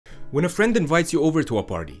When a friend invites you over to a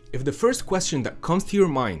party, if the first question that comes to your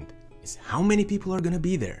mind is how many people are gonna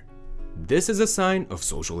be there, this is a sign of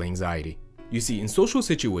social anxiety. You see, in social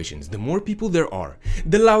situations, the more people there are,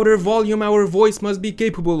 the louder volume our voice must be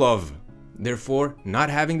capable of. Therefore, not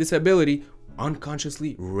having this ability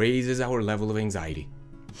unconsciously raises our level of anxiety.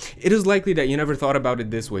 It is likely that you never thought about it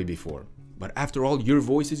this way before, but after all, your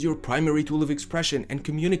voice is your primary tool of expression and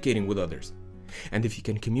communicating with others. And if you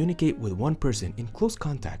can communicate with one person in close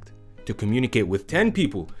contact, to communicate with 10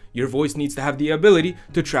 people, your voice needs to have the ability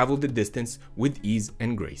to travel the distance with ease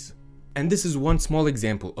and grace. And this is one small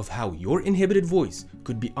example of how your inhibited voice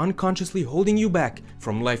could be unconsciously holding you back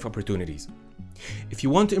from life opportunities. If you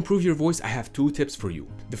want to improve your voice, I have 2 tips for you.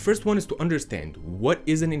 The first one is to understand what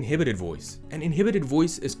is an inhibited voice. An inhibited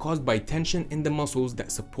voice is caused by tension in the muscles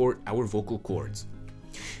that support our vocal cords.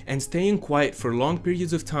 And staying quiet for long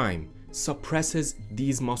periods of time suppresses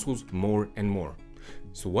these muscles more and more.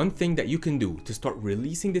 So one thing that you can do to start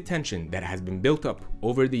releasing the tension that has been built up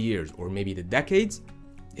over the years or maybe the decades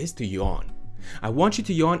is to yawn. I want you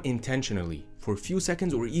to yawn intentionally for a few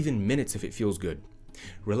seconds or even minutes if it feels good.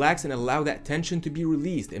 Relax and allow that tension to be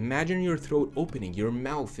released. Imagine your throat opening, your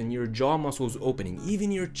mouth and your jaw muscles opening,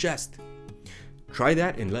 even your chest. Try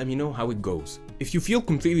that and let me know how it goes. If you feel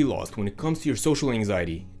completely lost when it comes to your social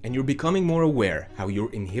anxiety and you're becoming more aware how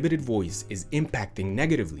your inhibited voice is impacting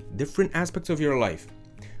negatively different aspects of your life,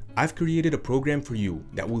 I've created a program for you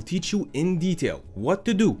that will teach you in detail what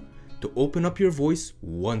to do to open up your voice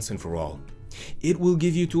once and for all. It will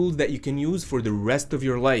give you tools that you can use for the rest of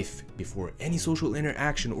your life before any social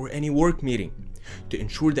interaction or any work meeting to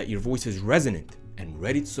ensure that your voice is resonant and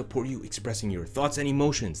ready to support you expressing your thoughts and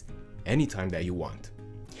emotions anytime that you want.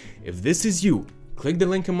 If this is you, click the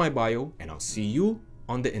link in my bio and I'll see you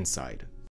on the inside.